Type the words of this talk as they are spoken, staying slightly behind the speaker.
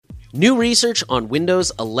New research on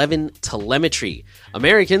Windows 11 telemetry.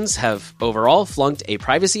 Americans have overall flunked a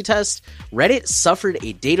privacy test. Reddit suffered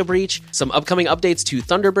a data breach. Some upcoming updates to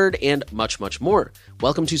Thunderbird, and much, much more.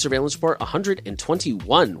 Welcome to Surveillance Report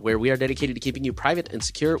 121, where we are dedicated to keeping you private and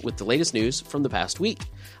secure with the latest news from the past week.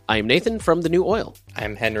 I am Nathan from The New Oil.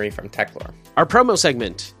 I'm Henry from TechLore. Our promo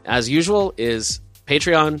segment, as usual, is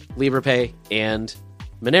Patreon, LibrePay, and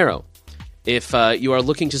Monero. If you are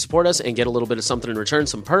looking to support us and get a little bit of something in return,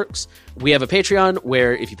 some perks, we have a Patreon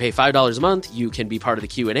where if you pay $5 a month, you can be part of the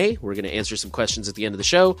Q&A. We're going to answer some questions at the end of the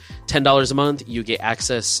show. $10 a month, you get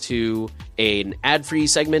access to an ad-free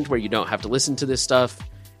segment where you don't have to listen to this stuff,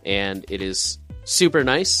 and it is super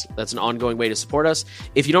nice. That's an ongoing way to support us.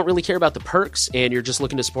 If you don't really care about the perks and you're just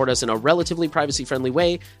looking to support us in a relatively privacy-friendly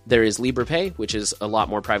way, there is LibrePay, which is a lot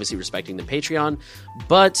more privacy-respecting than Patreon.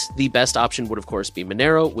 But the best option would, of course, be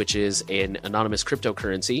Monero, which is an anonymous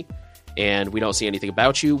cryptocurrency. And we don't see anything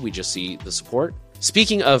about you. We just see the support.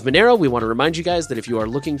 Speaking of Monero, we want to remind you guys that if you are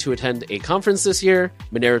looking to attend a conference this year,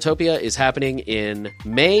 Monerotopia is happening in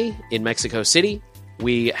May in Mexico City.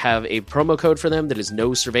 We have a promo code for them that is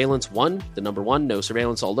No Surveillance 1, the number 1, No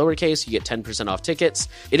Surveillance, all lowercase. You get 10% off tickets.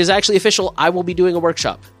 It is actually official. I will be doing a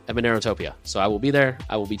workshop at Monerotopia, so I will be there.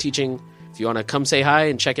 I will be teaching. If you want to come say hi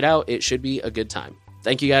and check it out, it should be a good time.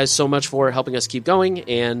 Thank you guys so much for helping us keep going,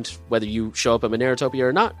 and whether you show up at Monerotopia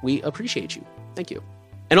or not, we appreciate you. Thank you.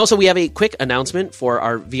 And also, we have a quick announcement for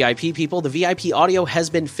our VIP people. The VIP audio has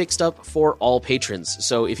been fixed up for all patrons.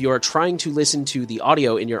 So if you are trying to listen to the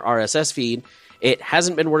audio in your RSS feed, it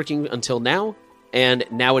hasn't been working until now, and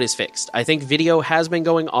now it is fixed. I think video has been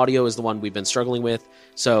going. Audio is the one we've been struggling with.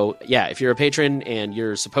 So, yeah, if you're a patron and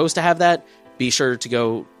you're supposed to have that, be sure to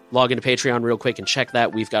go log into Patreon real quick and check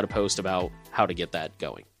that. We've got a post about how to get that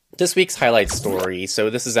going. This week's highlight story, so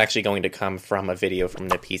this is actually going to come from a video from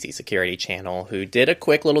the PC Security channel, who did a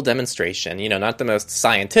quick little demonstration. You know, not the most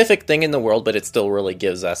scientific thing in the world, but it still really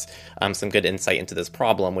gives us some good insight into this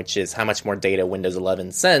problem, which is how much more data Windows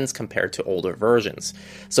 11 sends compared to older versions.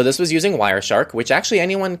 So this was using Wireshark, which actually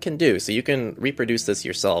anyone can do, so you can reproduce this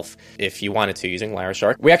yourself if you wanted to using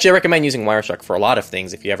Wireshark. We actually recommend using Wireshark for a lot of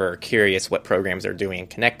things if you ever are curious what programs they're doing and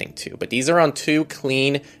connecting to. But these are on two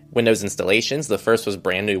clean Windows installations. The first was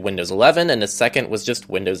brand new Windows 11, and the second was just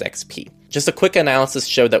Windows XP. Just a quick analysis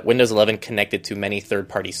showed that Windows 11 connected to many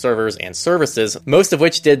third-party servers and services, most of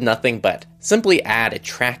which did nothing but simply add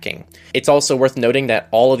tracking. It's also worth noting that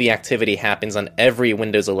all of the activity happens on every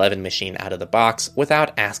Windows 11 machine out of the box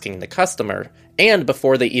without asking the customer, and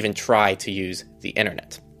before they even try to use the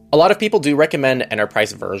internet. A lot of people do recommend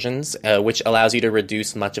enterprise versions, which allows you to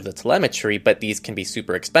reduce much of the telemetry, but these can be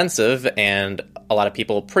super expensive, and a lot of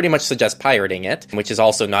people pretty much suggest pirating it, which is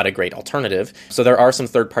also not a great alternative. So there are some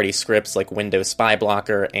third-party scripts like Windows Spy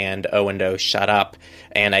Blocker and Windows Shut Up,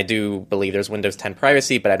 and I do believe there's Windows 10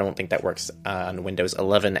 Privacy, but I don't think that works on Windows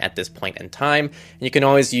 11 at this point in time. And you can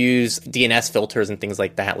always use DNS filters and things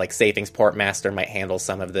like that, like Savings Portmaster might handle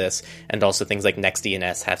some of this, and also things like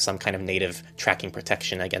NextDNS have some kind of native tracking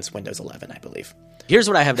protection against Windows 11, I believe. Here's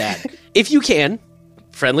what I have to add. If you can,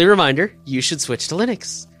 friendly reminder, you should switch to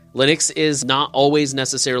Linux. Linux is not always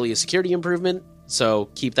necessarily a security improvement, so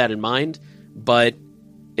keep that in mind, but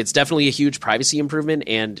it's definitely a huge privacy improvement,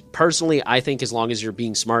 and personally, I think as long as you're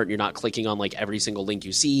being smart, you're not clicking on like every single link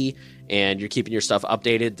you see, and you're keeping your stuff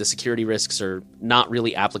updated, the security risks are not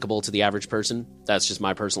really applicable to the average person. That's just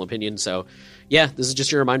my personal opinion. So yeah, this is just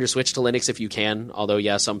your reminder, switch to Linux if you can, although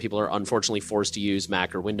yeah, some people are unfortunately forced to use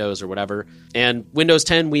Mac or Windows or whatever. And Windows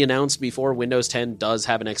 10, we announced before, Windows 10 does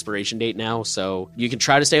have an expiration date now, so you can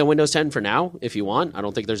try to stay on Windows 10 for now if you want. I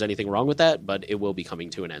don't think there's anything wrong with that, but it will be coming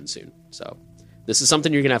to an end soon. So this is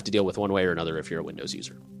something you're going to have to deal with one way or another if you're a Windows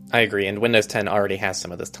user. I agree, and Windows 10 already has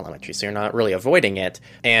some of this telemetry, so you're not really avoiding it.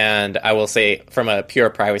 And I will say, from a pure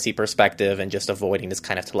privacy perspective and just avoiding this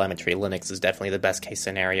kind of telemetry, Linux is definitely the best case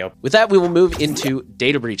scenario. With that, we will move into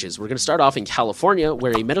data breaches. We're going to start off in California,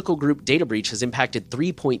 where a medical group data breach has impacted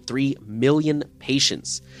 3.3 million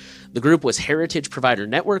patients. The group was Heritage Provider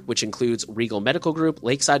Network, which includes Regal Medical Group,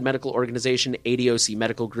 Lakeside Medical Organization, ADOC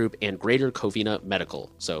Medical Group, and Greater Covina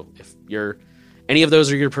Medical. So if any of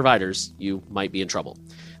those are your providers, you might be in trouble.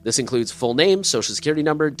 This includes full name, social security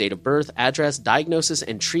number, date of birth, address, diagnosis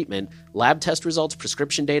and treatment, lab test results,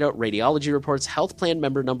 prescription data, radiology reports, health plan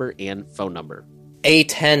member number, and phone number.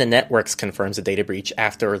 A10 Networks confirms a data breach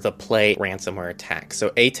after the Play ransomware attack. So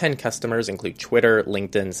A10 customers include Twitter,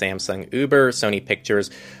 LinkedIn, Samsung, Uber, Sony Pictures,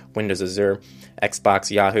 Windows Azure,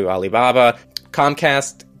 Xbox, Yahoo, Alibaba,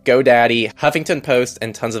 Comcast, GoDaddy, Huffington Post,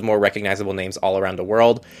 and tons of more recognizable names all around the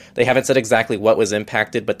world. They haven't said exactly what was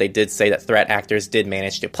impacted, but they did say that threat actors did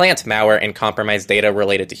manage to plant malware and compromise data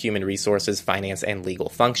related to human resources, finance, and legal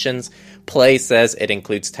functions. Play says it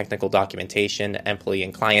includes technical documentation, employee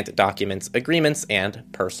and client documents, agreements, and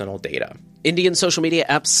personal data. Indian social media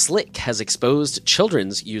app Slick has exposed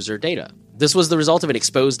children's user data. This was the result of an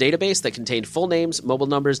exposed database that contained full names, mobile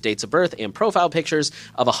numbers, dates of birth, and profile pictures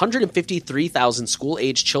of 153,000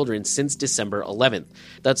 school-aged children since December 11th.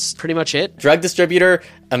 That's pretty much it. Drug distributor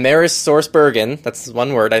AmerisourceBergen, that's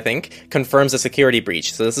one word, I think, confirms a security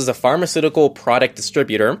breach. So this is a pharmaceutical product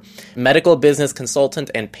distributor, medical business consultant,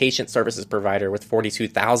 and patient services provider with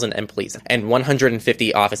 42,000 employees and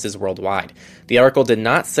 150 offices worldwide. The article did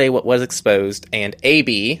not say what was exposed, and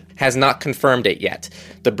AB has not confirmed it yet.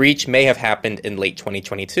 The breach may have happened in late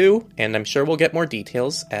 2022, and I'm sure we'll get more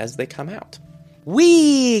details as they come out.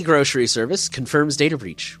 We Grocery Service confirms data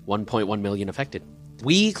breach, 1.1 million affected.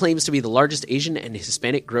 We claims to be the largest Asian and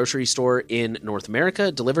Hispanic grocery store in North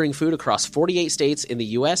America, delivering food across 48 states in the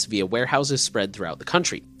U.S. via warehouses spread throughout the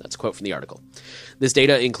country. That's a quote from the article. This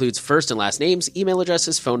data includes first and last names, email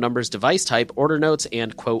addresses, phone numbers, device type, order notes,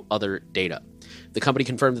 and, quote, other data. The company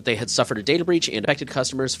confirmed that they had suffered a data breach and affected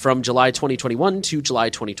customers from July 2021 to July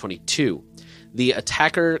 2022. The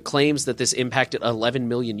attacker claims that this impacted 11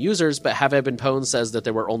 million users, but Have Been Pwned says that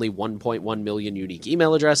there were only 1.1 million unique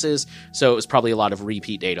email addresses, so it was probably a lot of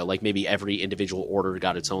repeat data, like maybe every individual order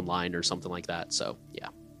got its own line or something like that, so yeah.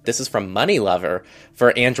 This is from MoneyLover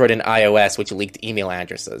for Android and iOS, which leaked email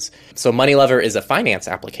addresses. So MoneyLover is a finance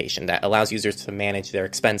application that allows users to manage their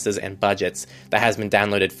expenses and budgets that has been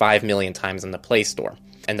downloaded 5 million times in the Play Store.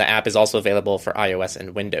 And the app is also available for iOS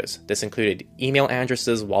and Windows. This included email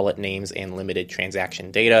addresses, wallet names, and limited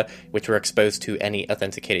transaction data, which were exposed to any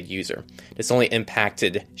authenticated user. This only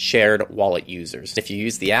impacted shared wallet users. If you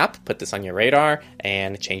use the app, put this on your radar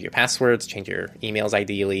and change your passwords, change your emails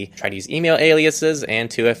ideally, try to use email aliases and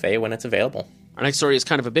 2FA when it's available. Our next story is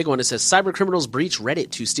kind of a big one. It says, cybercriminals breach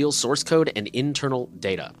Reddit to steal source code and internal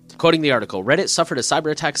data. Quoting the article, Reddit suffered a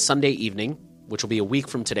cyber attack Sunday evening, which will be a week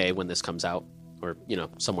from today when this comes out, or,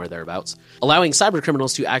 somewhere thereabouts, allowing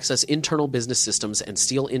cybercriminals to access internal business systems and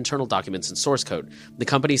steal internal documents and source code. The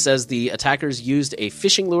company says the attackers used a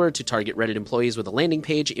phishing lure to target Reddit employees with a landing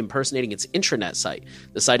page impersonating its intranet site.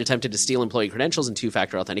 The site attempted to steal employee credentials and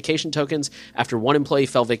two-factor authentication tokens. After one employee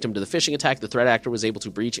fell victim to the phishing attack, the threat actor was able to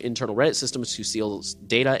breach internal Reddit systems to steal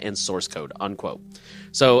data and source code, unquote.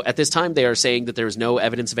 So at this time, they are saying that there is no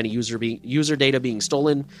evidence of any user data being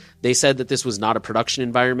stolen. They said that this was not a production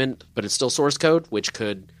environment, but it's still source code, which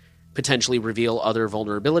could potentially reveal other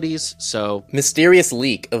vulnerabilities. So, mysterious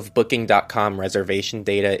leak of Booking.com reservation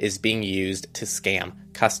data is being used to scam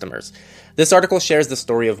customers. This article shares the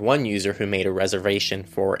story of one user who made a reservation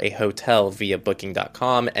for a hotel via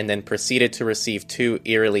Booking.com and then proceeded to receive 2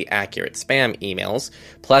 eerily accurate spam emails,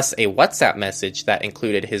 plus a WhatsApp message that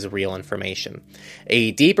included his real information.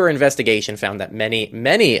 A deeper investigation found that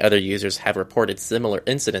many other users have reported similar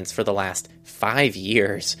incidents for the last 5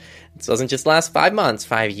 years. This doesn't just last 5 months,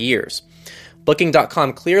 5 years.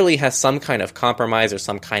 Booking.com clearly has some kind of compromise or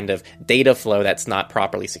some kind of data flow that's not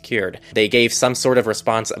properly secured. They gave some sort of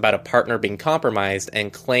response about a partner being compromised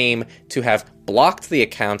and claim to have blocked the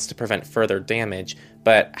accounts to prevent further damage.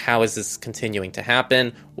 But how is this continuing to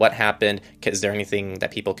happen? What happened? Is there anything that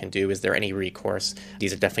people can do? Is there any recourse?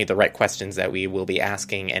 These are definitely the right questions that we will be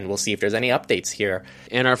asking, and we'll see if there's any updates here.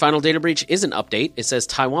 And our final data breach is an update. It says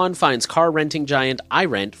Taiwan fines car renting giant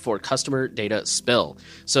iRent for customer data spill.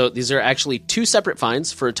 So these are actually 2 separate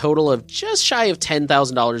fines for a total of just shy of $10,000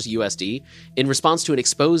 USD in response to an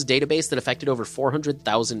exposed database that affected over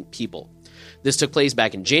 400,000 people. This took place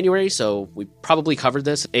back in January, so we probably covered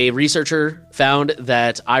this. A researcher found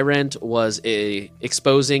that iRent was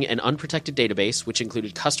exposing an unprotected database, which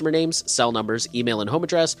included customer names, cell numbers, email and home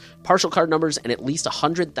address, partial card numbers, and at least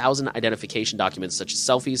 100,000 identification documents such as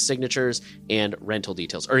selfies, signatures, and rental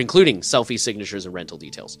details, or including selfies, signatures, and rental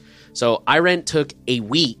details. So iRent took a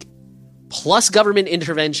week plus government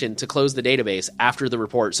intervention to close the database after the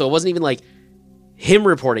report. So it wasn't even like him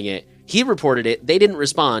reporting it. He reported it. They didn't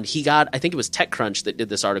respond. I think it was TechCrunch that did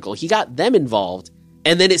this article. He got them involved,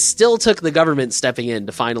 and then it still took the government stepping in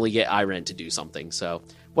to finally get iRent to do something. So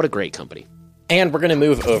what a great company. And we're going to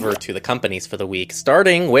move over to the companies for the week,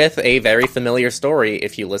 starting with a very familiar story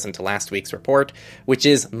if you listened to last week's report, which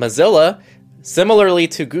is Mozilla, similarly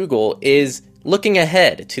to Google, is looking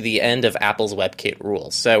ahead to the end of Apple's WebKit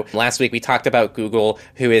rules. So last week we talked about Google,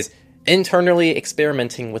 who is internally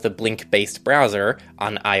experimenting with a Blink-based browser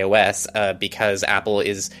on iOS because Apple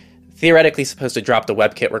is theoretically supposed to drop the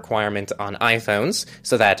WebKit requirement on iPhones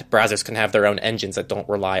so that browsers can have their own engines that don't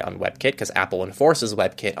rely on WebKit, because Apple enforces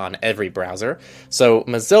WebKit on every browser. So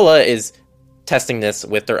Mozilla is testing this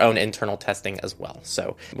with their own internal testing as well.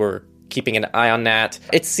 So we're keeping an eye on that.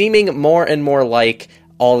 It's seeming more and more like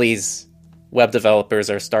all these web developers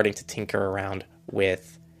are starting to tinker around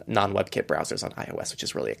with non-WebKit browsers on iOS, which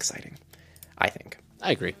is really exciting, I think.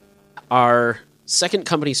 I agree. Our second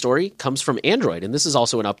company story comes from Android, and this is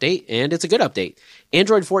also an update, and it's a good update.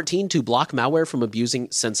 Android 14 to block malware from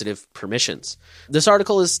abusing sensitive permissions. This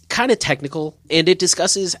article is kind of technical, and it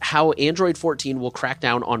discusses how Android 14 will crack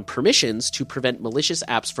down on permissions to prevent malicious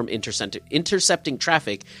apps from intercepting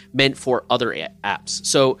traffic meant for other apps.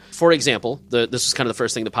 So, for example, this was kind of the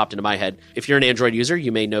first thing that popped into my head. If you're an Android user,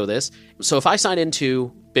 you may know this. So if I sign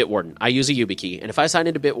into Bitwarden, I use a YubiKey, and if I sign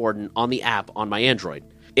into Bitwarden on the app on my Android,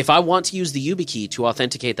 if I want to use the YubiKey to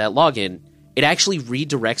authenticate that login, it actually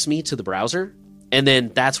redirects me to the browser, and then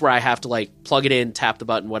that's where I have to like plug it in, tap the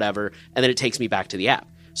button, whatever, and then it takes me back to the app.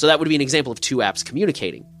 So that would be an example of two apps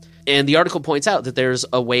communicating. And the article points out that there's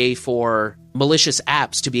a way for malicious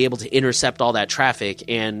apps to be able to intercept all that traffic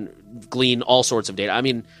and glean all sorts of data. I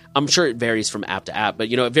mean, I'm sure it varies from app to app, but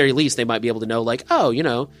at very least they might be able to know like, oh,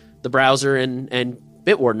 the browser and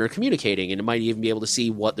Bitwarden are communicating, and it might even be able to see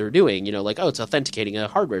what they're doing, like, oh, it's authenticating a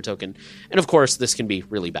hardware token. And of course, this can be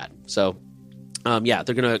really bad. So, they're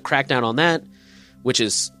going to crack down on that, which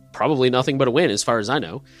is probably nothing but a win as far as I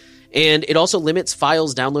know. And it also limits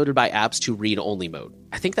files downloaded by apps to read-only mode.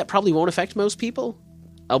 I think that probably won't affect most people.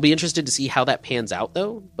 I'll be interested to see how that pans out,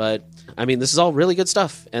 though. But, I mean, this is all really good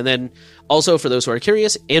stuff. And then, also, for those who are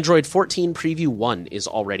curious, Android 14 Preview 1 is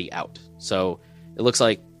already out. So, it looks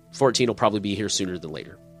like 14 will probably be here sooner than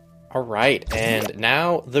later. All right, and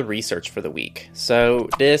now the research for the week. So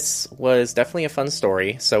this was definitely a fun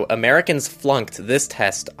story. So Americans flunked this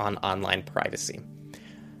test on online privacy.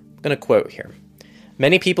 I'm going to quote here.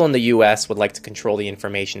 Many people in the U.S. would like to control the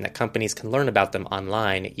information that companies can learn about them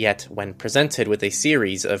online, yet when presented with a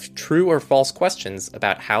series of true or false questions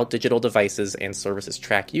about how digital devices and services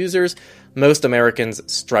track users, most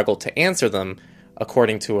Americans struggle to answer them,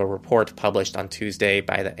 according to a report published on Tuesday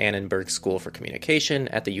by the Annenberg School for Communication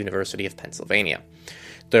at the University of Pennsylvania.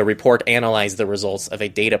 The report analyzed the results of a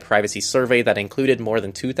data privacy survey that included more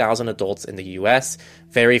than 2,000 adults in the U.S.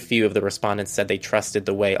 Very few of the respondents said they trusted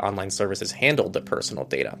the way online services handled their personal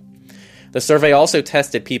data. The survey also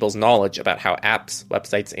tested people's knowledge about how apps,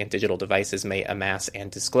 websites, and digital devices may amass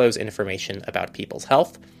and disclose information about people's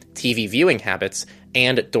health, TV viewing habits,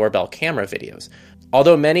 and doorbell camera videos.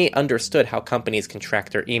 Although many understood how companies can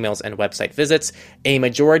track their emails and website visits, a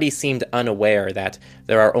majority seemed unaware that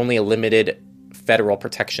there are only limited federal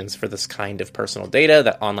protections for this kind of personal data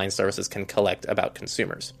that online services can collect about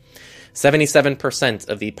consumers. 77%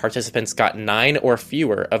 of the participants got 9 or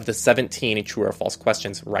fewer of the 17 true or false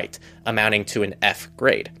questions right, amounting to an F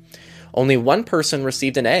grade. Only one person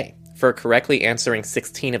received an A for correctly answering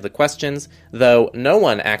 16 of the questions, though no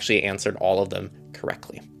one actually answered all of them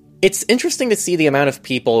correctly. It's interesting to see the amount of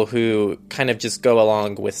people who kind of just go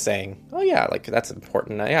along with saying, oh yeah, like that's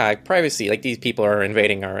important. Yeah, privacy, like these people are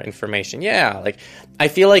invading our information. Yeah, like I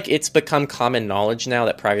feel like it's become common knowledge now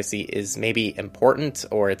that privacy is maybe important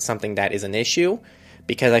or it's something that is an issue,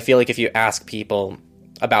 because I feel like if you ask people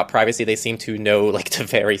about privacy, they seem to know like the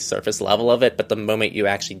very surface level of it, but the moment you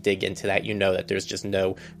actually dig into that, you know that there's just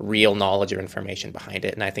no real knowledge or information behind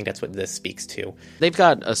it, and I think that's what this speaks to. They've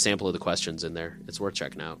got a sample of the questions in there. It's worth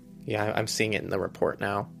checking out. Yeah, I'm seeing it in the report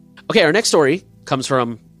now. Okay, our next story comes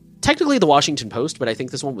from technically the Washington Post, but I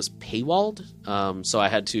think this one was paywalled, so I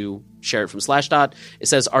had to share it from Slashdot. It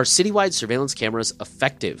says, are citywide surveillance cameras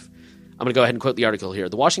effective? I'm going to go ahead and quote the article here.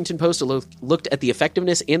 The Washington Post looked at the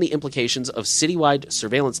effectiveness and the implications of citywide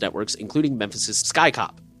surveillance networks, including Memphis's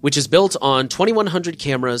SkyCop, which is built on 2,100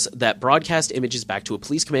 cameras that broadcast images back to a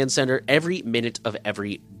police command center every minute of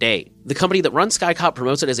every day. The company that runs SkyCop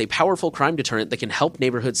promotes it as a powerful crime deterrent that can help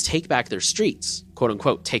neighborhoods take back their streets, quote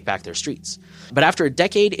unquote, take back their streets. But after a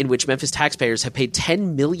decade in which Memphis taxpayers have paid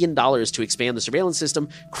 $10 million to expand the surveillance system,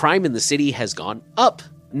 crime in the city has gone up.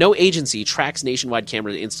 No agency tracks nationwide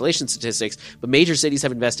camera installation statistics, but major cities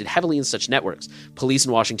have invested heavily in such networks. Police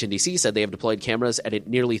in Washington, D.C. said they have deployed cameras at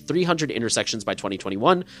nearly 300 intersections by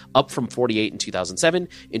 2021, up from 48 in 2007.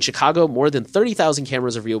 In Chicago, more than 30,000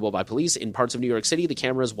 cameras are viewable by police. In parts of New York City, the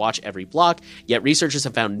cameras watch every block, yet researchers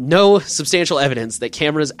have found no substantial evidence that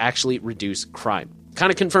cameras actually reduce crime. Kind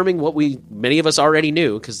of confirming what many of us already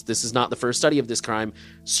knew, because this is not the first study of this crime.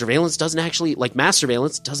 Surveillance doesn't actually, like mass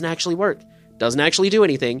surveillance, doesn't actually work. doesn't actually do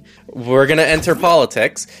anything. We're going to enter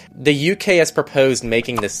politics. The UK has proposed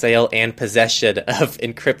making the sale and possession of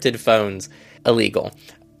encrypted phones illegal.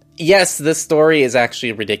 Yes, this story is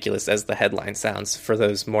actually ridiculous as the headline sounds for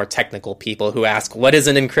those more technical people who ask, what is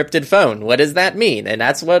an encrypted phone? What does that mean? And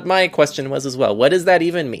that's what my question was as well. What does that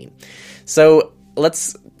even mean? So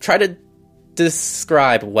let's try to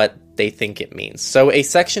describe what they think it means. So a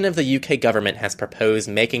section of the UK government has proposed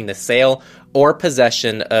making the sale or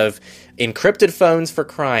possession of encrypted phones for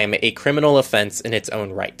crime a criminal offense in its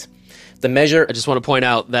own right. The measure... I just want to point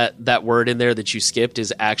out that that word in there that you skipped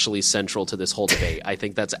is actually central to this whole debate. I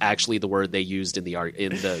think that's actually the word they used in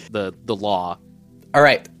the law. All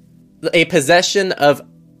right. A possession of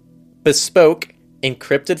bespoke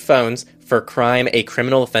encrypted phones for crime a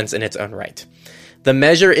criminal offense in its own right. The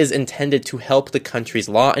measure is intended to help the country's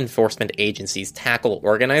law enforcement agencies tackle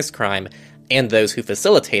organized crime and those who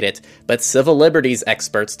facilitate it, but civil liberties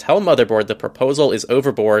experts tell Motherboard the proposal is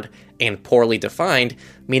overboard and poorly defined,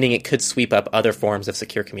 meaning it could sweep up other forms of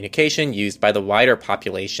secure communication used by the wider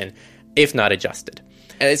population, if not adjusted.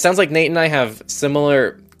 And it sounds like Nate and I have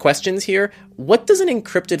similar questions here. What does an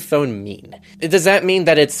encrypted phone mean? Does that mean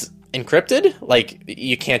that it's encrypted? Like,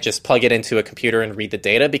 you can't just plug it into a computer and read the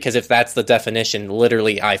data? Because if that's the definition,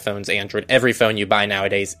 literally iPhones, Android, every phone you buy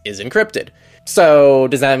nowadays is encrypted. So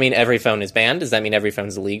does that mean every phone is banned? Does that mean every phone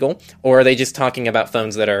is illegal? Or are they just talking about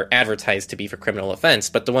phones that are advertised to be for criminal offense?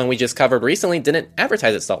 But the one we just covered recently didn't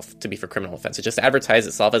advertise itself to be for criminal offense. It just advertised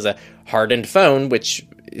itself as a hardened phone, which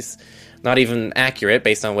is not even accurate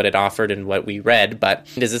based on what it offered and what we read. But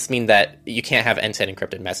does this mean that you can't have end-to-end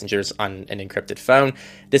encrypted messengers on an encrypted phone?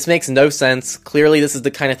 This makes no sense. Clearly, this is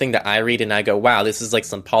the kind of thing that I read and I go, wow, this is like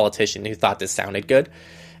some politician who thought this sounded good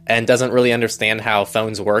and doesn't really understand how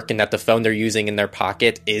phones work and that the phone they're using in their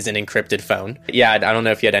pocket is an encrypted phone. Yeah, I don't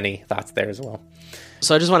know if you had any thoughts there as well.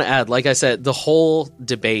 So I just want to add, like I said, the whole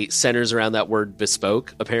debate centers around that word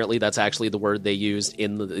bespoke. Apparently, that's actually the word they used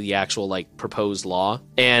in the actual, like, proposed law.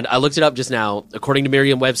 And I looked it up just now. According to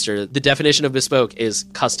Merriam-Webster, the definition of bespoke is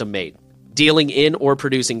custom-made. Dealing in or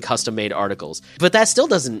producing custom-made articles. But that still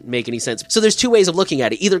doesn't make any sense. So there's two ways of looking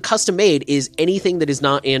at it. Either custom-made is anything that is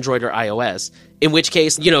not Android or iOS, in which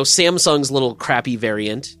case, Samsung's little crappy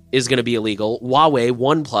variant is going to be illegal. Huawei,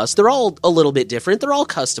 OnePlus, they're all a little bit different. They're all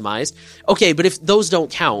customized. Okay, but if those don't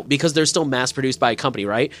count, because they're still mass-produced by a company,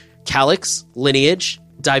 right? Calyx, Lineage,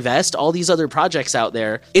 Divest, all these other projects out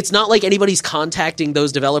there, it's not like anybody's contacting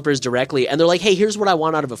those developers directly and they're like, hey, here's what I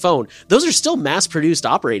want out of a phone. Those are still mass-produced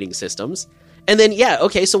operating systems. And then,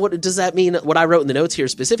 so what does that mean? What I wrote in the notes here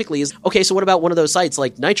specifically is, okay, so what about one of those sites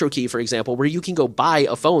like NitroKey, for example, where you can go buy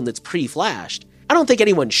a phone that's pre-flashed? I don't think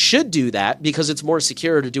anyone should do that because it's more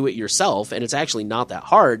secure to do it yourself and it's actually not that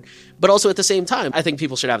hard. But also at the same time, I think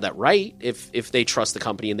people should have that right if they trust the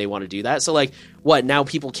company and they want to do that. So like, what, now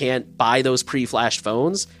people can't buy those pre-flashed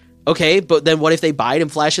phones? Okay, but then what if they buy it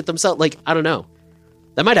and flash it themselves? Like, I don't know.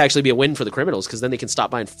 That might actually be a win for the criminals because then they can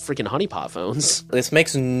stop buying freaking honeypot phones. This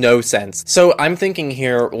makes no sense. So I'm thinking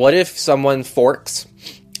here, what if someone forks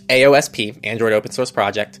AOSP, Android Open Source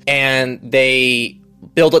Project, and they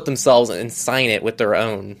build it themselves and sign it with their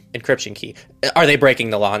own encryption key? Are they breaking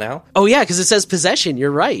the law now? Oh yeah, because it says possession,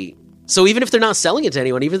 you're right. So even if they're not selling it to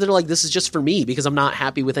anyone, even if they're like, this is just for me because I'm not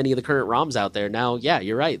happy with any of the current ROMs out there, now, yeah,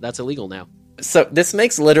 you're right, that's illegal now. So this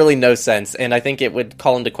makes literally no sense, and I think it would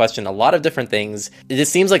call into question a lot of different things. It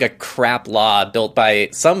just seems like a crap law built by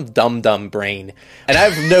some dumb brain. And I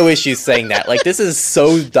have no issues saying that. Like, this is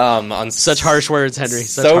so dumb on such harsh words, Henry.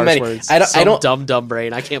 Such so harsh many words. I don't dumb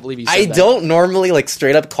brain. I can't believe you said that. I don't normally like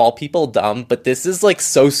straight up call people dumb, but this is like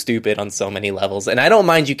so stupid on so many levels. And I don't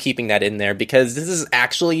mind you keeping that in there because this is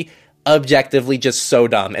actually objectively just so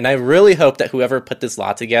dumb. And I really hope that whoever put this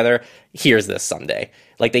law together hears this someday.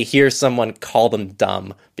 Like, they hear someone call them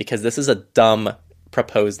dumb, because this is a dumb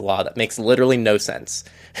proposed law that makes literally no sense.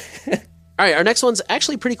 All right, our next one's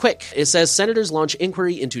actually pretty quick. It says, senators launch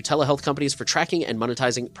inquiry into telehealth companies for tracking and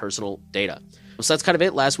monetizing personal data. So that's kind of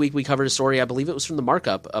it. Last week we covered a story, I believe it was from the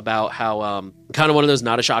Markup, about how kind of one of those,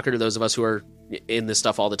 not a shocker to those of us who are in this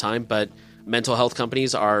stuff all the time, but mental health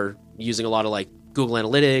companies are using a lot of like Google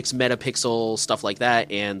Analytics, Metapixel, stuff like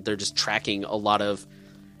that, and they're just tracking a lot of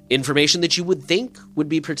information that you would think would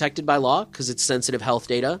be protected by law because it's sensitive health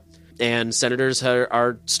data, and senators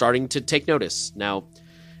are starting to take notice. Now,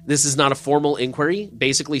 this is not a formal inquiry.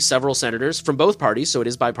 Basically, several senators from both parties, so it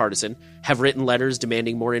is bipartisan, have written letters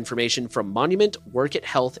demanding more information from Monument, Work It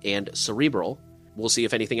Health, and Cerebral. We'll see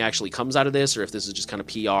if anything actually comes out of this, or if this is just kind of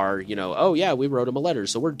PR, oh yeah, we wrote him a letter,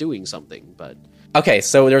 so we're doing something. But okay,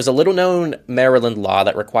 so there's a little-known Maryland law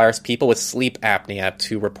that requires people with sleep apnea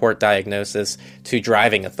to report diagnosis to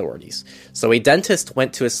driving authorities. So a dentist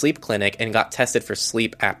went to a sleep clinic and got tested for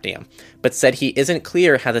sleep apnea, but said he isn't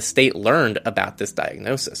clear how the state learned about this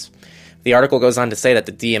diagnosis. The article goes on to say that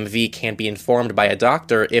the DMV can be informed by a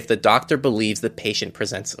doctor if the doctor believes the patient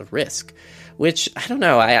presents a risk, which, I don't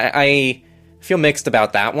know, I feel mixed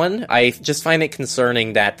about that one. I just find it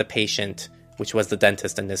concerning that the patient, which was the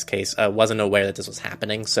dentist in this case, wasn't aware that this was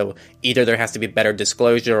happening. So either there has to be better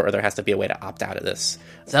disclosure or there has to be a way to opt out of this.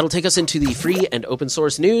 That'll take us into the free and open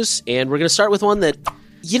source news, and we're going to start with one that,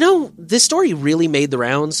 this story really made the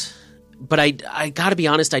rounds, but I gotta be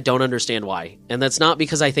honest, I don't understand why. And that's not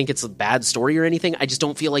because I think it's a bad story or anything, I just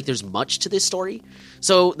don't feel like there's much to this story.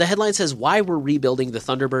 So the headline says, why we're rebuilding the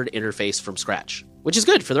Thunderbird interface from scratch. Which is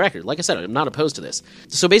good, for the record. Like I said, I'm not opposed to this.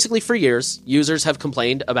 So basically, for years, users have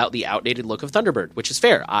complained about the outdated look of Thunderbird, which is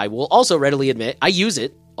fair. I will also readily admit, I use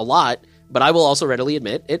it a lot, but I will also readily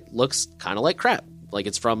admit it looks kind of like crap. Like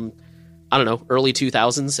it's from, I don't know, early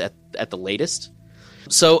 2000s at the latest.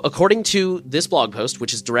 So according to this blog post,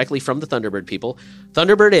 which is directly from the Thunderbird people,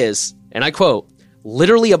 Thunderbird is, and I quote,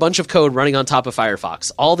 literally a bunch of code running on top of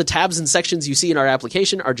Firefox. All the tabs and sections you see in our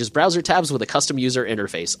application are just browser tabs with a custom user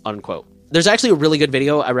interface, unquote. There's actually a really good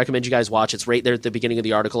video I recommend you guys watch. It's right there at the beginning of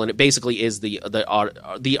the article, and it basically is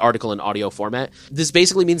the article in audio format. This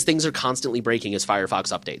basically means things are constantly breaking as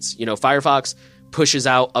Firefox updates. Firefox pushes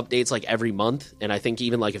out updates like every month, and I think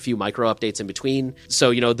even like a few micro updates in between.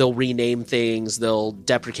 So, they'll rename things, they'll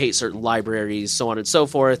deprecate certain libraries, so on and so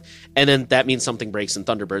forth, and then that means something breaks in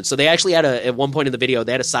Thunderbird. So they actually had at one point in the video,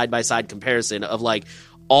 they had a side-by-side comparison of like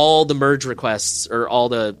all the merge requests or all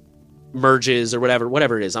the merges or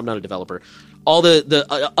whatever it is. I'm not a developer. All the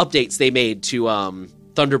updates they made to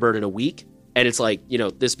Thunderbird in a week, and it's like,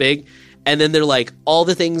 this big. And then they're like all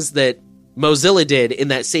the things that Mozilla did in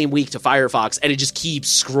that same week to Firefox, and it just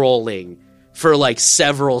keeps scrolling for like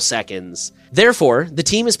several seconds. Therefore, the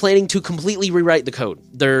team is planning to completely rewrite the code.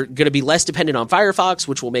 They're going to be less dependent on Firefox,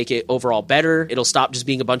 which will make it overall better. It'll stop just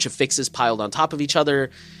being a bunch of fixes piled on top of each other.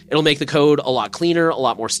 It'll make the code a lot cleaner, a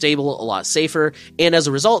lot more stable, a lot safer, and as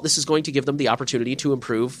a result, this is going to give them the opportunity to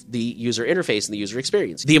improve the user interface and the user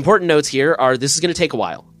experience. The important notes here are this is going to take a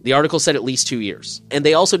while. The article said at least 2 years. And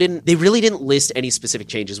they really didn't list any specific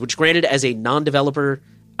changes, which granted, as a non-developer,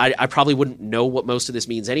 I probably wouldn't know what most of this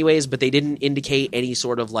means anyways, but they didn't indicate any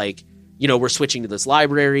sort of like, we're switching to this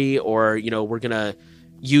library or, we're going to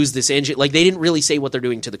use this engine. Like, they didn't really say what they're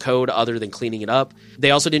doing to the code other than cleaning it up. They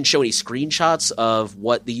also didn't show any screenshots of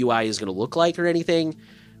what the UI is going to look like or anything.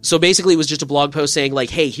 So basically, it was just a blog post saying, like,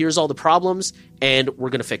 hey, here's all the problems, and we're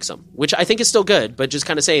going to fix them, which I think is still good, but just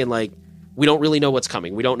kind of saying, like, we don't really know what's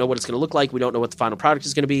coming. We don't know what it's going to look like. We don't know what the final product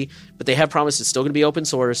is going to be, but they have promised it's still going to be open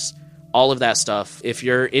source, all of that stuff. If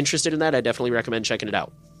you're interested in that, I definitely recommend checking it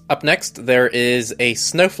out. Up next, there is a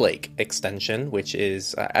Snowflake extension, which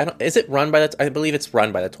is, is it run by I believe it's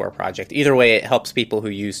run by the Tor project. Either way, it helps people who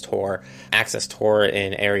use Tor access Tor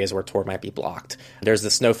in areas where Tor might be blocked. There's the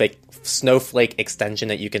Snowflake extension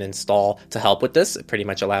that you can install to help with this. It pretty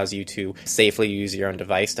much allows you to safely use your own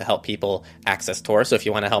device to help people access Tor. So if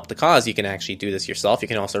you want to help the cause, you can actually do this yourself. You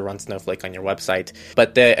can also run Snowflake on your website.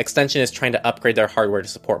 But the extension is trying to upgrade their hardware to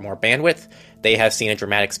support more bandwidth. They have seen a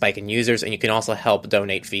dramatic spike in users, and you can also help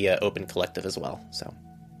donate via Open Collective as well. So,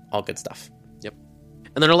 all good stuff. Yep.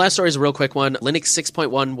 And then our last story is a real quick one. Linux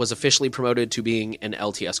 6.1 was officially promoted to being an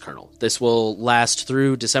LTS kernel. This will last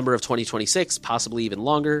through December of 2026, possibly even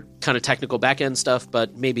longer. Kind of technical back-end stuff,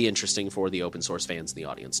 but maybe interesting for the open source fans in the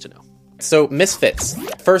audience to know. So, Misfits.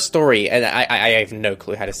 First story, and I have no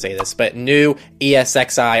clue how to say this, but new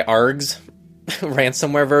ESXi ARGs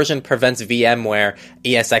ransomware version prevents VMware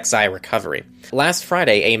ESXi recovery. Last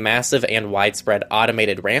Friday, a massive and widespread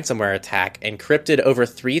automated ransomware attack encrypted over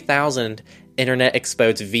 3,000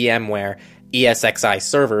 internet-exposed VMware ESXi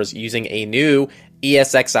servers using a new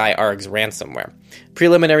ESXi ARGs ransomware.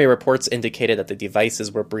 Preliminary reports indicated that the devices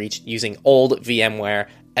were breached using old VMware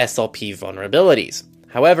SLP vulnerabilities.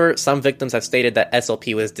 However, some victims have stated that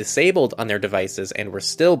SLP was disabled on their devices and were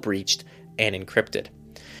still breached and encrypted.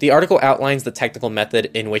 The article outlines the technical method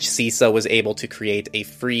in which CISA was able to create a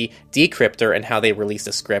free decryptor and how they released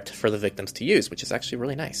a script for the victims to use, which is actually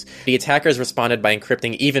really nice. The attackers responded by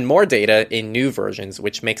encrypting even more data in new versions,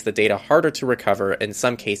 which makes the data harder to recover, in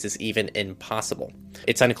some cases even impossible.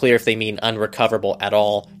 It's unclear if they mean unrecoverable at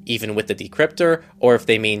all, even with the decryptor, or if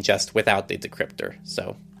they mean just without the decryptor.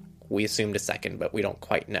 So, We assumed a second, but we don't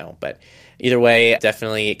quite know. But either way,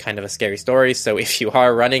 definitely kind of a scary story. So if you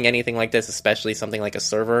are running anything like this, especially something like a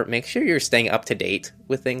server, make sure you're staying up to date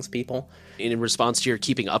with things, people. In response to your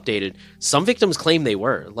keeping updated, some victims claim they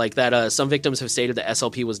were. Like that some victims have stated that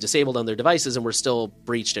SLP was disabled on their devices and were still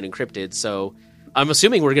breached and encrypted. So I'm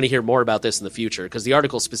assuming we're going to hear more about this in the future, because the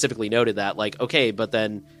article specifically noted that, like, okay, but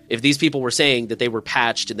then if these people were saying that they were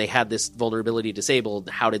patched and they had this vulnerability disabled,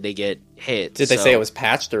 how did they get hit? Did they say it was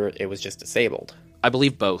patched or it was just disabled? I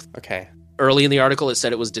believe both. Okay. Early in the article, it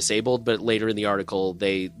said it was disabled, but later in the article,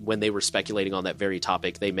 when they were speculating on that very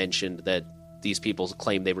topic, they mentioned that these people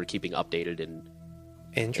claimed they were keeping updated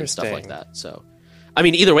and stuff like that. So, I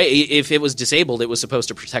mean, either way, if it was disabled, it was supposed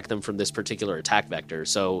to protect them from this particular attack vector.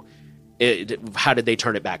 So how did they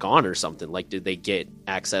turn it back on or something? Like, did they get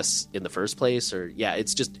access in the first place? Or yeah,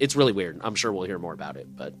 it's really weird. I'm sure we'll hear more about it,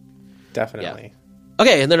 but definitely. Yeah.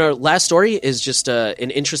 Okay, and then our last story is just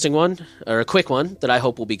an interesting one, or a quick one that I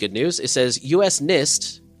hope will be good news. It says U.S.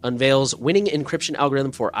 NIST unveils winning encryption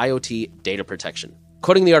algorithm for IoT data protection.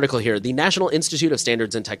 Quoting the article here, the National Institute of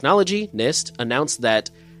Standards and Technology, NIST, announced that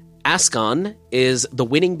ASCON is the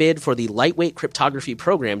winning bid for the lightweight cryptography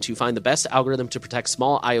program to find the best algorithm to protect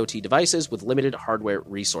small IoT devices with limited hardware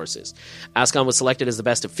resources. ASCON was selected as the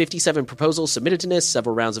best of 57 proposals submitted to NIST,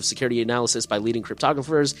 several rounds of security analysis by leading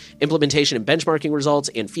cryptographers, implementation and benchmarking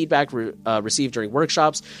results, and feedback received during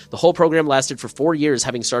workshops. The whole program lasted for 4 years,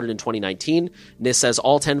 having started in 2019. NIST says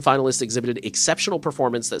all 10 finalists exhibited exceptional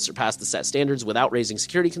performance that surpassed the set standards without raising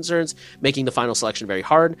security concerns, making the final selection very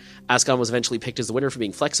hard. ASCON was eventually picked as the winner for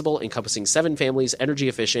being flexible, encompassing 7 families, energy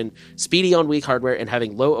efficient, speedy on weak hardware, and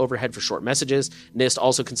having low overhead for short messages. NIST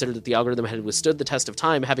also considered that the algorithm had withstood the test of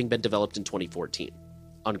time, having been developed in 2014.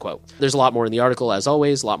 Unquote. There's a lot more in the article, as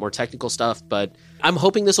always, a lot more technical stuff, but I'm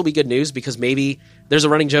hoping this will be good news, because maybe there's a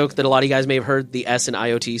running joke that a lot of you guys may have heard, the S in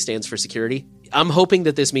IoT stands for security. I'm hoping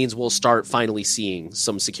that this means we'll start finally seeing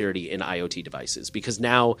some security in IoT devices, because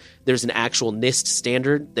now there's an actual NIST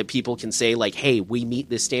standard that people can say, like, hey, we meet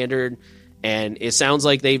this standard. And it sounds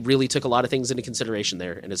like they really took a lot of things into consideration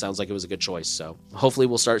there, and it sounds like it was a good choice. So hopefully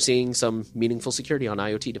we'll start seeing some meaningful security on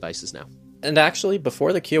IoT devices now. And actually,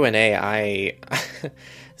 before the Q&A,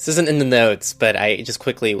 this isn't in the notes, but I just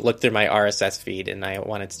quickly looked through my RSS feed, and I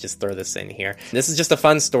wanted to just throw this in here. This is just a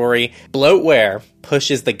fun story. Bloatware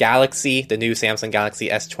pushes the new Samsung Galaxy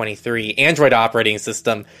S23 Android operating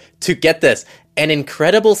system to, get this, an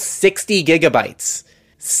incredible 60 gigabytes.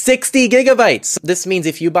 60 gigabytes! This means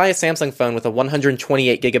if you buy a Samsung phone with a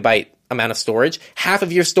 128 gigabyte amount of storage, half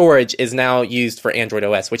of your storage is now used for Android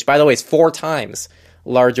OS, which, by the way, is 4 times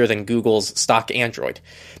larger than Google's stock Android.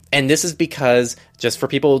 And this is because, just for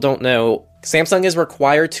people who don't know, Samsung is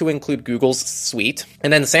required to include Google's suite,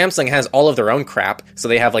 and then Samsung has all of their own crap, so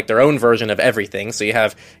they have like their own version of everything. So you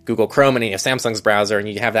have Google Chrome and you have Samsung's browser, and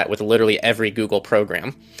you have that with literally every Google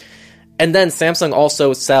program. And then Samsung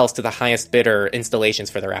also sells to the highest bidder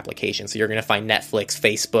installations for their application. So you're going to find Netflix,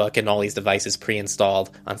 Facebook, and all these devices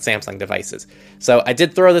pre-installed on Samsung devices. So I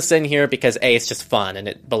did throw this in here because A, it's just fun and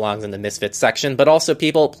it belongs in the Misfits section. But also,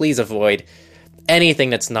 people, please avoid anything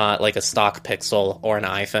that's not like a stock Pixel or an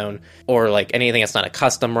iPhone, or like anything that's not a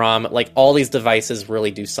custom ROM. Like, all these devices really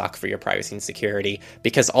do suck for your privacy and security,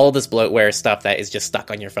 because all this bloatware is stuff that is just stuck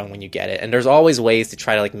on your phone when you get it. And there's always ways to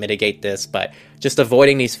try to like mitigate this, but just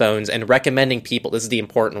avoiding these phones and recommending people, this is the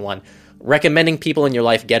important one, recommending people in your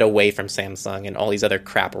life get away from Samsung and all these other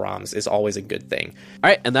crap ROMs is always a good thing. All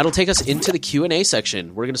right, and that'll take us into the Q&A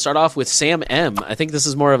section. We're going to start off with Sam M. I think this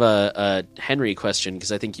is more of a Henry question,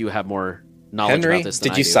 because I think you have more knowledge Henry, about this than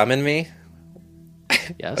did you summon me?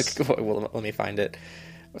 Yes. Okay, well, let me find it.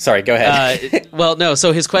 Sorry, go ahead. Well, no.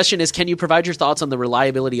 So his question is, can you provide your thoughts on the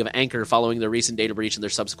reliability of Anchor following their recent data breach and their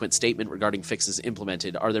subsequent statement regarding fixes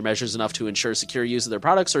implemented? Are there measures enough to ensure secure use of their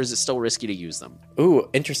products, or is it still risky to use them? Ooh,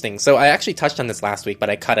 interesting. So I actually touched on this last week, but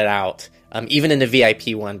I cut it out, even in the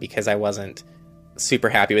VIP one, because I wasn't super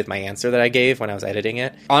happy with my answer that I gave when I was editing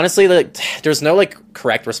it. Honestly, there's no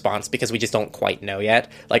correct response, because we just don't quite know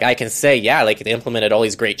yet. I can say, yeah, they implemented all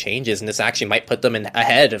these great changes, and this actually might put them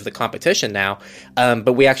ahead of the competition now.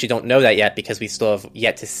 But we actually don't know that yet, because we still have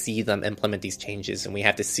yet to see them implement these changes, and we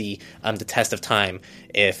have to see the test of time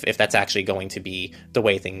if that's actually going to be the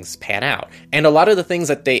way things pan out. And a lot of the things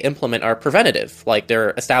that they implement are preventative, like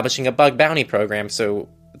they're establishing a bug bounty program, so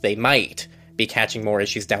they might be catching more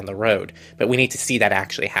issues down the road, but we need to see that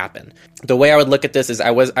actually happen. The way I would look at this is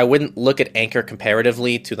I wouldn't look at Anchor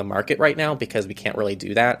comparatively to the market right now, because we can't really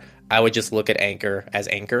do that. I would just look at Anchor as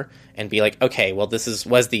Anchor and be like, okay, well, this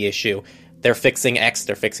was the issue. They're fixing X,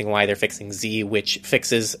 they're fixing Y, they're fixing Z, which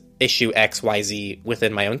fixes issue X, Y, Z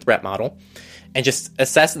within my own threat model. and just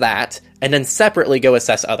assess that, and then separately go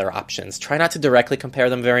assess other options. Try not to directly compare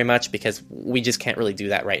them very much, because we just can't really do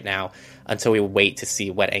that right now until we wait to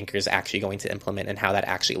see what Anchor is actually going to implement and how that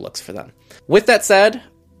actually looks for them. With that said,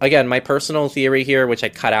 again, my personal theory here, which I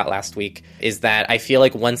cut out last week, is that I feel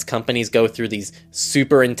like once companies go through these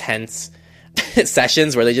super intense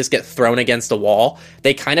sessions where they just get thrown against a wall,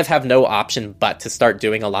 they kind of have no option but to start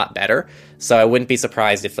doing a lot better. So I wouldn't be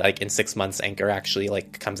surprised if like in 6 months Anchor actually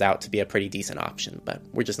like comes out to be a pretty decent option, but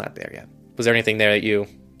we're just not there yet. Was there anything there that you...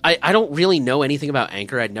 I don't really know anything about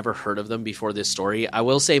Anchor. I'd never heard of them before this story. I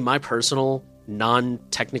will say my personal,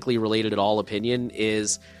 non-technically related at all opinion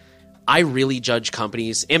is I really judge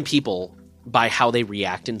companies and people by how they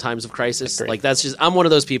react in times of crisis. Agreed. Like that's just, I'm one of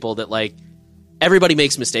those people that like, everybody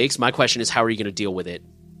makes mistakes. My question is, how are you going to deal with it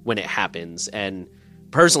when it happens? And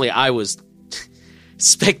personally, I was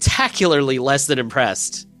spectacularly less than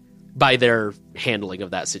impressed by their handling of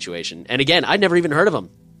that situation. And again, I'd never even heard of them.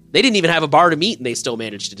 They didn't even have a bar to meet, and they still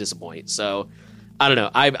managed to disappoint. So, I don't know.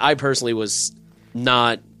 I personally was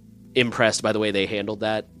not impressed by the way they handled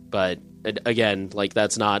that. But again, like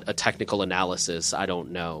that's not a technical analysis. I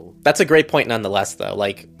don't know. That's a great point nonetheless, though.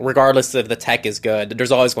 Like, regardless if the tech is good,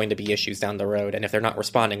 there's always going to be issues down the road. And if they're not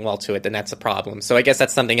responding well to it, then that's a problem. So I guess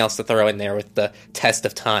that's something else to throw in there with the test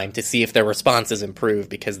of time to see if their response is improved,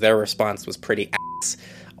 because their response was pretty ass,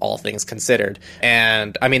 all things considered.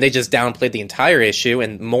 And I mean, they just downplayed the entire issue,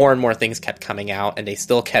 and more things kept coming out, and they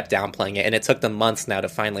still kept downplaying it. And it took them months now to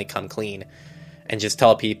finally come clean and just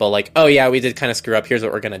tell people like, oh yeah, we did kind of screw up. Here's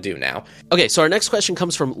what we're going to do now. Okay, so our next question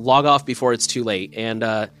comes from Log Off Before It's Too Late. And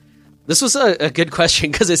this was a good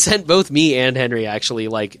question because it sent both me and Henry actually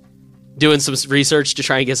like doing some research to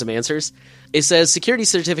try and get some answers. It says, security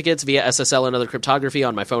certificates via SSL and other cryptography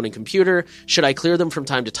on my phone and computer. Should I clear them from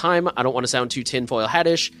time to time? I don't want to sound too tinfoil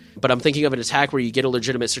hattish, but I'm thinking of an attack where you get a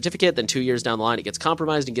legitimate certificate, then 2 years down the line it gets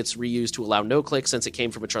compromised and gets reused to allow no click since it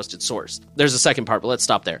came from a trusted source. There's a second part, but let's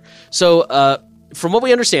stop there. So, from what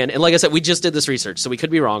we understand, and like I said, we just did this research, so we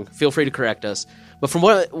could be wrong. Feel free to correct us. But from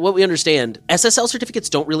what we understand, SSL certificates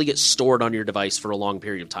don't really get stored on your device for a long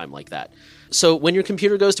period of time like that. So when your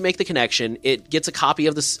computer goes to make the connection, it gets a copy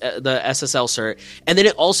of the SSL cert, and then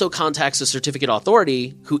it also contacts the certificate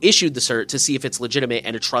authority who issued the cert to see if it's legitimate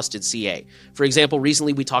and a trusted CA. For example,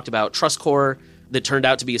 recently we talked about TrustCore that turned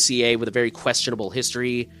out to be a CA with a very questionable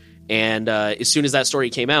history. And as soon as that story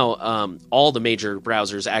came out, all the major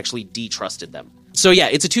browsers actually detrusted them. So yeah,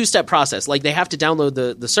 it's a two-step process. Like they have to download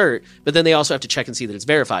the cert, but then they also have to check and see that it's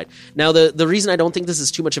verified. Now, the reason I don't think this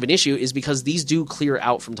is too much of an issue is because these do clear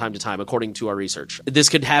out from time to time, according to our research. This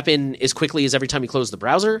could happen as quickly as every time you close the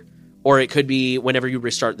browser, or it could be whenever you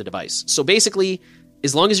restart the device. So basically,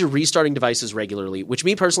 as long as you're restarting devices regularly, which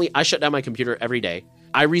me personally, I shut down my computer every day.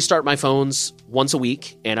 I restart my phones once a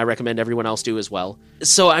week, and I recommend everyone else do as well.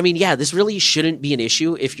 So, I mean, yeah, this really shouldn't be an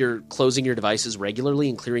issue if you're closing your devices regularly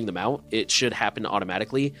and clearing them out. It should happen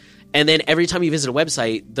automatically. And then every time you visit a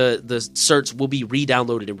website, the certs will be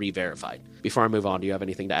re-downloaded and re-verified. Before I move on, do you have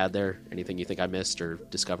anything to add there? Anything you think I missed or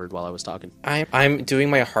discovered while I was talking? I'm doing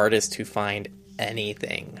my hardest to find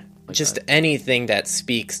anything. Just anything that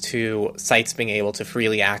speaks to sites being able to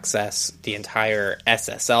freely access the entire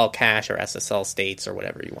SSL cache or SSL states or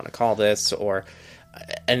whatever you want to call this,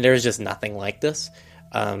 and there's just nothing like this.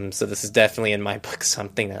 So this is definitely in my book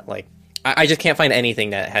something that like I just can't find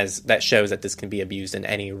anything that shows that this can be abused in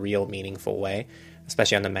any real meaningful way,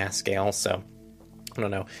 especially on the mass scale. So I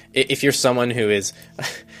don't know. If you're someone who is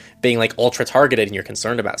being like ultra targeted and you're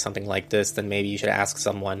concerned about something like this, then maybe you should ask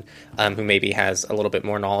someone who maybe has a little bit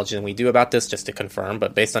more knowledge than we do about this just to confirm.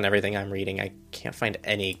 But based on everything I'm reading, I can't find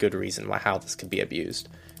any good reason how this could be abused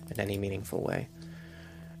in any meaningful way.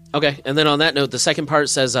 Okay, and then on that note, the second part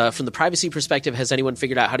says, from the privacy perspective, has anyone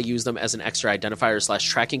figured out how to use them as an extra identifier /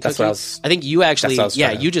 tracking cookie? I think you actually,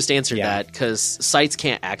 you just answered that, because sites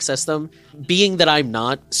can't access them. Being that I'm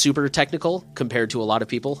not super technical compared to a lot of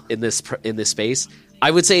people in this space,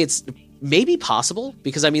 I would say it's maybe possible,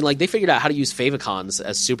 because I mean, like, they figured out how to use favicons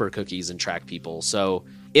as super cookies and track people, so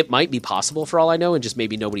it might be possible for all I know, and just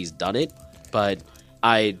maybe nobody's done it. But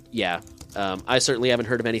I certainly haven't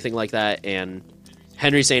heard of anything like that, and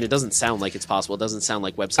Henry's saying it doesn't sound like it's possible. It doesn't sound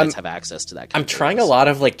like websites have access to that kind I'm of trying a lot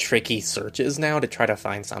of like tricky searches now to try to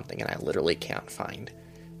find something, and I literally can't find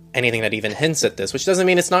anything that even hints at this, which doesn't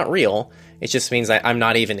mean it's not real. It just means I'm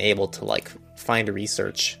not even able to like find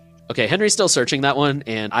research. Okay, Henry's still searching that one,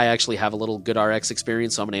 and I actually have a little GoodRx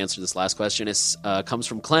experience, so I'm going to answer this last question. It comes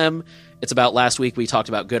from Clem. It's about last week we talked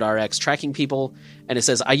about GoodRx tracking people, and it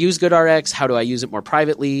says, I use GoodRx. How do I use it more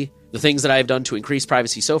privately? The things that I have done to increase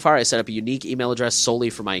privacy so far: I set up a unique email address solely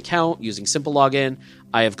for my account using Simple Login.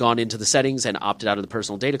 I have gone into the settings and opted out of the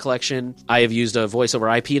personal data collection. I have used a voice over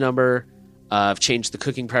IP number. I've changed the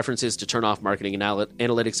cooking preferences to turn off marketing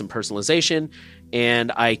analytics and personalization.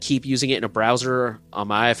 And I keep using it in a browser on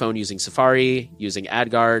my iPhone using Safari, using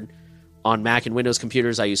AdGuard. On Mac and Windows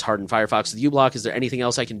computers, I use hardened Firefox with uBlock. Is there anything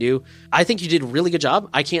else I can do? I think you did a really good job.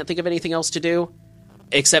 I can't think of anything else to do,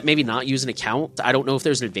 except maybe not use an account. I don't know if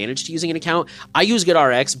there's an advantage to using an account. I use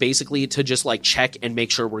GoodRx basically to just like check and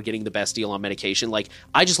make sure we're getting the best deal on medication. Like,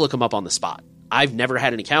 I just look them up on the spot. I've never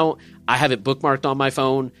had an account. I have it bookmarked on my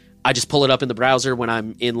phone. I just pull it up in the browser when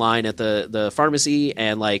I'm in line at the pharmacy,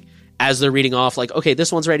 and like as they're reading off, like, okay,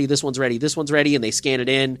 this one's ready, this one's ready, this one's ready, and they scan it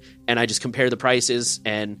in, and I just compare the prices.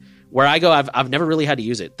 And where I go, I've never really had to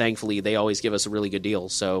use it. Thankfully, they always give us a really good deal.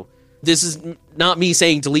 So this is not me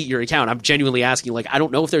saying delete your account. I'm genuinely asking, like, I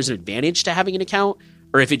don't know if there's an advantage to having an account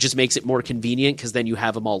or if it just makes it more convenient because then you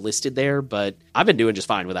have them all listed there. But I've been doing just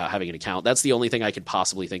fine without having an account. That's the only thing I could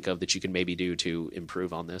possibly think of that you can maybe do to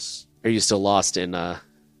improve on this. Are you still lost in the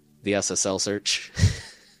SSL search?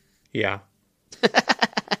 Yeah.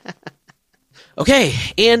 Okay,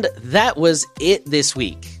 and that was it this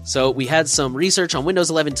week. So we had some research on Windows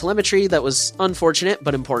 11 telemetry that was unfortunate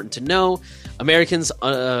but important to know. Americans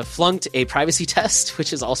flunked a privacy test,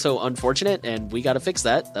 which is also unfortunate, and we got to fix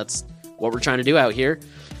that. That's what we're trying to do out here.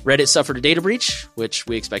 Reddit suffered a data breach, which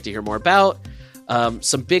we expect to hear more about.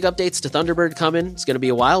 Some big updates to Thunderbird coming. It's going to be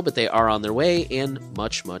a while, but they are on their way, and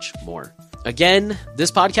much, much more. Again,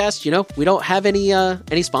 this podcast, we don't have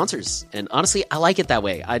any sponsors, and honestly, I like it that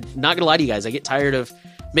way. I'm not gonna lie to you guys. I get tired of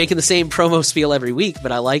making the same promo spiel every week,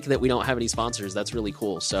 but I like that we don't have any sponsors. That's really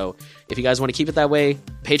cool. So if you guys want to keep it that way,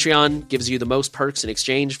 Patreon gives you the most perks in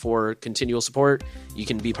exchange for continual support. You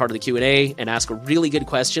can be part of the Q&A and ask a really good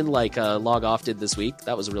question like Log Off did this week.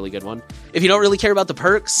 That was a really good one. If you don't really care about the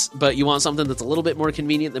perks, but you want something that's a little bit more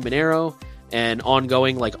convenient than Monero and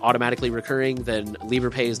ongoing, like automatically recurring, then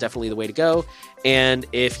LibrePay is definitely the way to go. And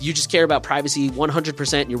if you just care about privacy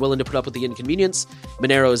 100% and you're willing to put up with the inconvenience,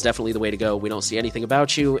 Monero is definitely the way to go. We don't see anything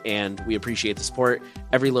about you, and we appreciate the support.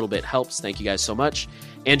 Every little bit helps. Thank you guys so much.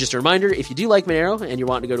 And just a reminder, if you do like Monero and you're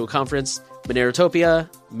wanting to go to a conference, Monerotopia,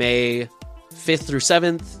 May 5th through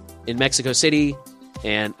 7th in Mexico City,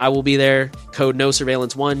 and I will be there. Code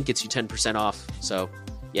NOSURVEILLANCE1 gets you 10% off. So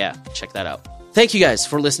yeah, check that out. Thank you guys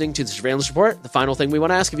for listening to the Surveillance Report. The final thing we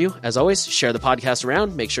want to ask of you, as always, share the podcast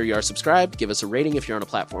around. Make sure you are subscribed. Give us a rating if you're on a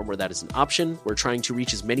platform where that is an option. We're trying to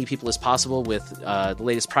reach as many people as possible with the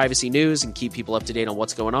latest privacy news and keep people up to date on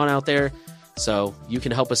what's going on out there. So you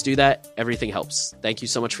can help us do that. Everything helps. Thank you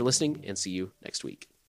so much for listening, and see you next week.